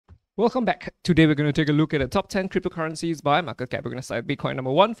Welcome back. Today we're going to take a look at the top 10 cryptocurrencies by market cap. We're going to start with Bitcoin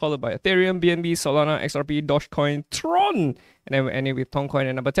number 1, followed by Ethereum, BNB, Solana, XRP, Dogecoin, Tron, and then we're ending with Toncoin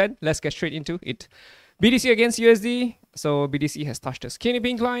at number 10. Let's get straight into it. BTC against USD. So BTC has touched the skinny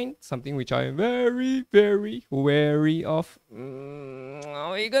pink line, something which I am very, very wary of.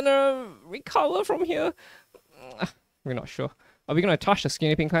 Are we going to recover from here? We're not sure. Are we going to touch the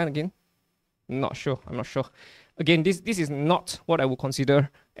skinny pink line again? Not sure. I'm not sure. Again, this is not what I would consider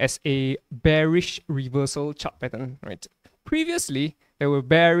as a bearish reversal chart pattern, right? Previously, there were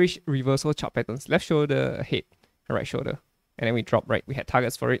bearish reversal chart patterns. Left shoulder, head, right shoulder. And then we drop, right? We had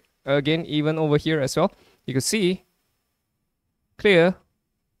targets for it. Again, even over here as well, you could see clear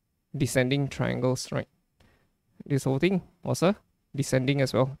descending triangles, right? This whole thing was a descending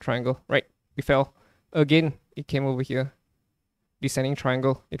as well, triangle, right? We fell. Again, it came over here. Descending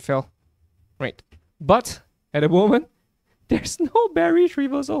triangle, it fell, right? But at the moment, there's no bearish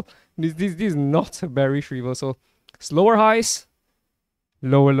reversal. This is not a bearish reversal. It's lower highs,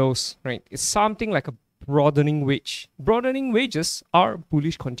 lower lows, right? It's something like a broadening wedge. Broadening wedges are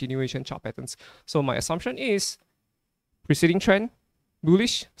bullish continuation chart patterns. So my assumption is preceding trend,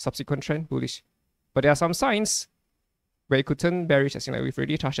 bullish, subsequent trend, bullish. But there are some signs where it could turn bearish, as in like we've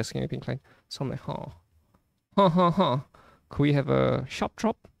already touched the skinny pink line. So I'm like, could we have a sharp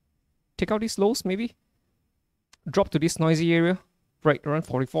drop? Take out these lows, maybe? Drop to this noisy area, right around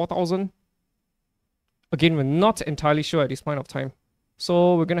 44,000. Again, we're not entirely sure at this point of time.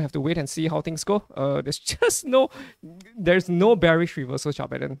 So we're going to have to wait and see how things go. There's no bearish reversal chart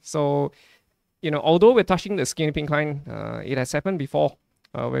pattern. So, although we're touching the skinny pink line, it has happened before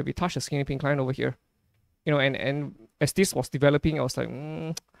where we touched the skinny pink line over here. And as this was developing, I was like,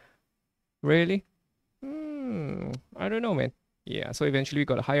 really? I don't know, man. Yeah, so eventually we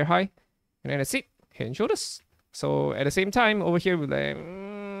got a higher high. And then that's it. Head and shoulders. So at the same time, over here, we're like,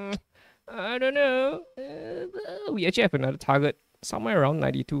 I don't know. We actually have another target somewhere around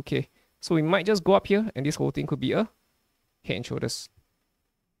 92k. So we might just go up here, and this whole thing could be a head and shoulders.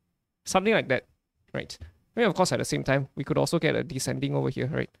 Something like that, right? I mean, of course, at the same time, we could also get a descending over here,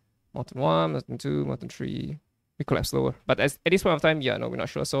 right? Mountain 1, Mountain 2, Mountain 3. We collapse lower. But at this point of time, yeah, no, we're not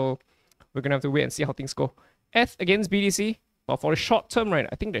sure. So we're going to have to wait and see how things go. ETH against BTC. But for the short term, right,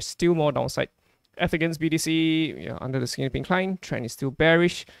 I think there's still more downside. ETH against BTC, yeah, under the skinny pink line, trend is still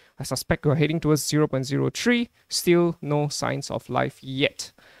bearish. I suspect we're heading towards 0.03. Still no signs of life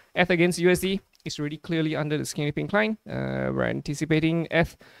yet. ETH against USD is really clearly under the skinny pink line. We're anticipating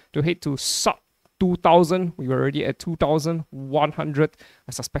ETH to head to sub 2,000. We were already at 2,100.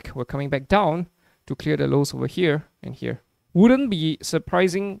 I suspect we're coming back down to clear the lows over here and here. Wouldn't be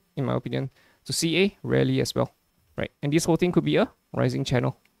surprising, in my opinion, to see a rally as well, right? And this whole thing could be a rising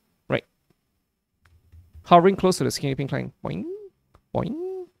channel. Hovering close to the skinny pink line. Boing,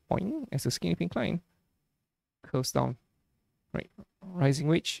 boing, boing. As the skinny pink line curves down. Right. Rising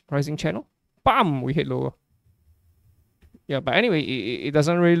wedge, rising channel. Bam! We hit lower. Yeah, but anyway, it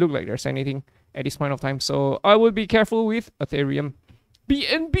doesn't really look like there's anything at this point of time. So I would be careful with Ethereum.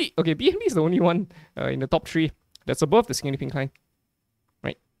 BNB. Okay, BNB is the only one in the top 3 that's above the skinny pink line.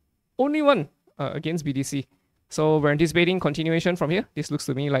 Right. Only one against BTC. So we're anticipating continuation from here. This looks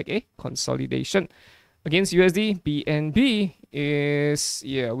to me like a consolidation. Against USD, BNB is,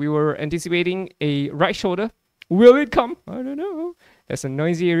 yeah, we were anticipating a right shoulder. Will it come? I don't know. There's a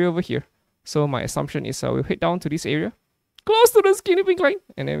noisy area over here. So my assumption is we'll hit down to this area, close to the skinny pink line,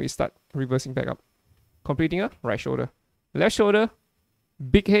 and then we start reversing back up. Completing a right shoulder. Left shoulder,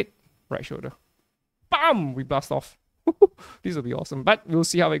 big head, right shoulder. Bam! We blast off. This will be awesome, but we'll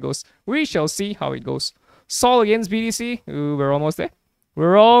see how it goes. We shall see how it goes. Sol against BTC, we're almost there.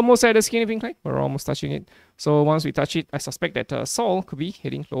 We're almost at the skinny pink line. We're almost touching it. So once we touch it, I suspect that Sol could be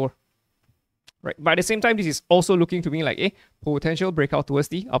heading lower. Right. But at the same time, this is also looking to me like a potential breakout towards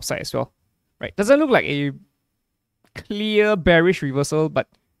the upside as well. Right. Doesn't look like a clear bearish reversal, but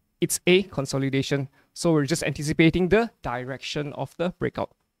it's a consolidation. So we're just anticipating the direction of the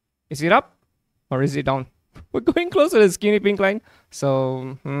breakout. Is it up or is it down? We're going close to the skinny pink line.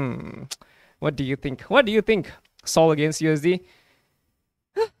 So, what do you think? What do you think? Sol against USD.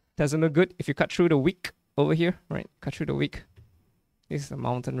 Doesn't look good if you cut through the wick over here, right? Cut through the wick. This is a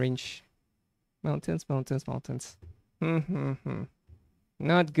mountain range. Mountains, mountains, mountains.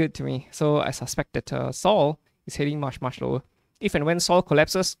 Not good to me. So I suspect that Sol is heading much, much lower. If and when Sol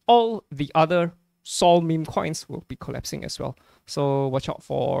collapses, all the other Sol meme coins will be collapsing as well. So watch out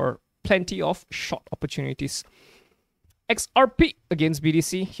for plenty of short opportunities. XRP against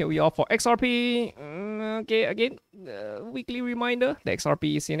BTC. Here we are for XRP. Okay, again, weekly reminder. The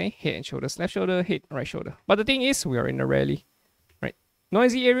XRP is in a head and shoulders. Left shoulder, head, right shoulder. But the thing is, we are in a rally. Right?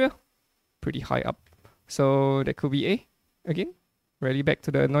 Noisy area, pretty high up. So that could be a, again, rally back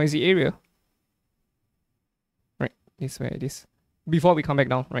to the noisy area. Right, this where it is. Before we come back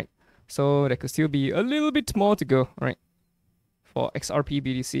down, right? So there could still be a little bit more to go, right? For XRP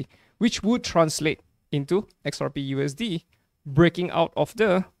BTC, which would translate into XRP USD breaking out of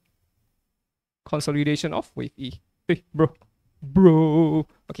the consolidation of wave E. Hey, bro.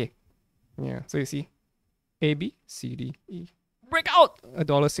 Okay, yeah. So you see, A, B, C, D, E, break out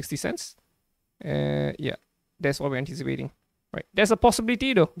 $1.60. Yeah, that's what we're anticipating, right? There's a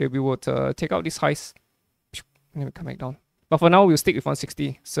possibility though that we would take out these highs and then we come back down. But for now, we'll stick with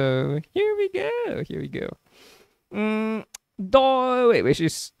 160. So here we go.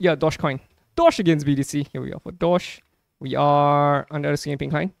 Dogecoin. Doge against BTC. Here we are for Doge. We are under the skipping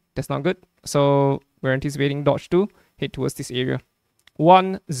line. That's not good. So we're anticipating Doge to head towards this area.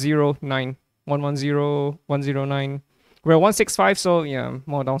 109. 110, 109. We're 165, so yeah,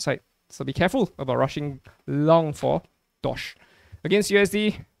 more downside. So be careful about rushing long for Doge. Against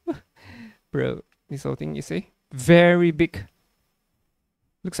USD, bro, this whole thing is a very big.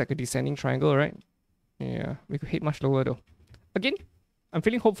 Looks like a descending triangle, right? Yeah, we could hit much lower though. Again, I'm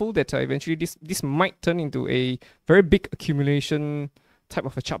feeling hopeful that eventually this might turn into a very big accumulation type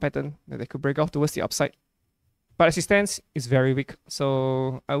of a chart pattern that they could break off towards the upside. But as it stands, it's very weak.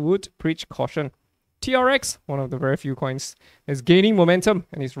 So I would preach caution. TRX, one of the very few coins, is gaining momentum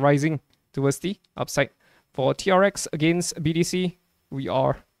and is rising towards the upside. For TRX against BTC, we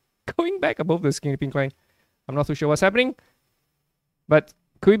are going back above the skinny pink line. I'm not too sure what's happening. But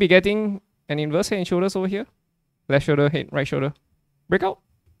could we be getting an inverse head and shoulders over here? Left shoulder, head, right shoulder. Breakout?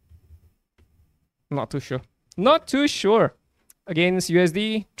 Not too sure. Not too sure. Against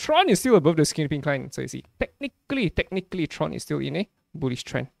USD, Tron is still above the skinny pink line. So you see, technically, Tron is still in a bullish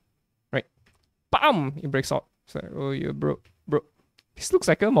trend. Right? Bam! It breaks out. So, oh yeah, bro. This looks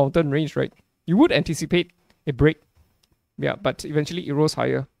like a mountain range, right? You would anticipate a break. Yeah, but eventually it rose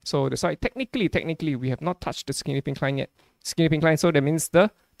higher. So that's why technically, we have not touched the skinny pink line yet. Skinny pink line, so that means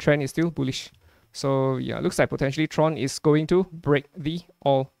the trend is still bullish. So yeah, looks like potentially Tron is going to break the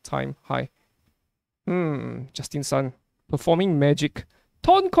all-time high. Justin Sun performing magic.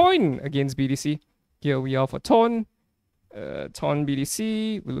 Toncoin against BTC. Here we are for Ton. Ton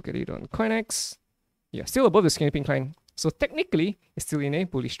BTC. We look at it on CoinEx. Yeah, still above the skinny pink line. So technically, it's still in a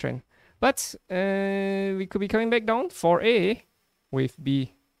bullish trend. But we could be coming back down for a wave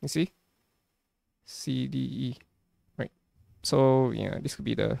B. You see? C, D, E. Right. So yeah, this could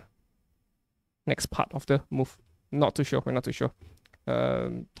be the next part of the move. Not too sure. We're not too sure.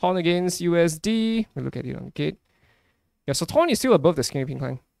 Ton against USD. We look at it on Gate. Yeah, so Ton is still above the skinny pink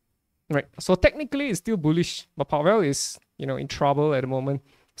line. Right. So technically it's still bullish, but Powell is, in trouble at the moment.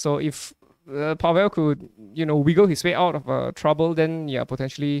 So if Powell could, wiggle his way out of trouble, then yeah,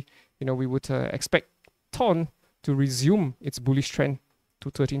 potentially, we would expect Ton to resume its bullish trend to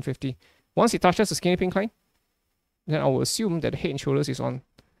 1350. Once it touches the skinny pink line, then I will assume that the head and shoulders is on.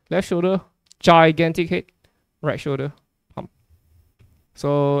 Left shoulder, gigantic head. Right shoulder, pump.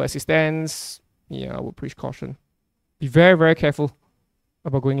 So as it stands, yeah, I will preach caution. Be very, very careful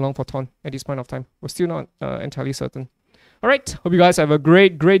about going long for Ton at this point of time. We're still not entirely certain. All right, hope you guys have a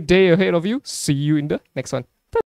great day ahead of you. See you in the next one.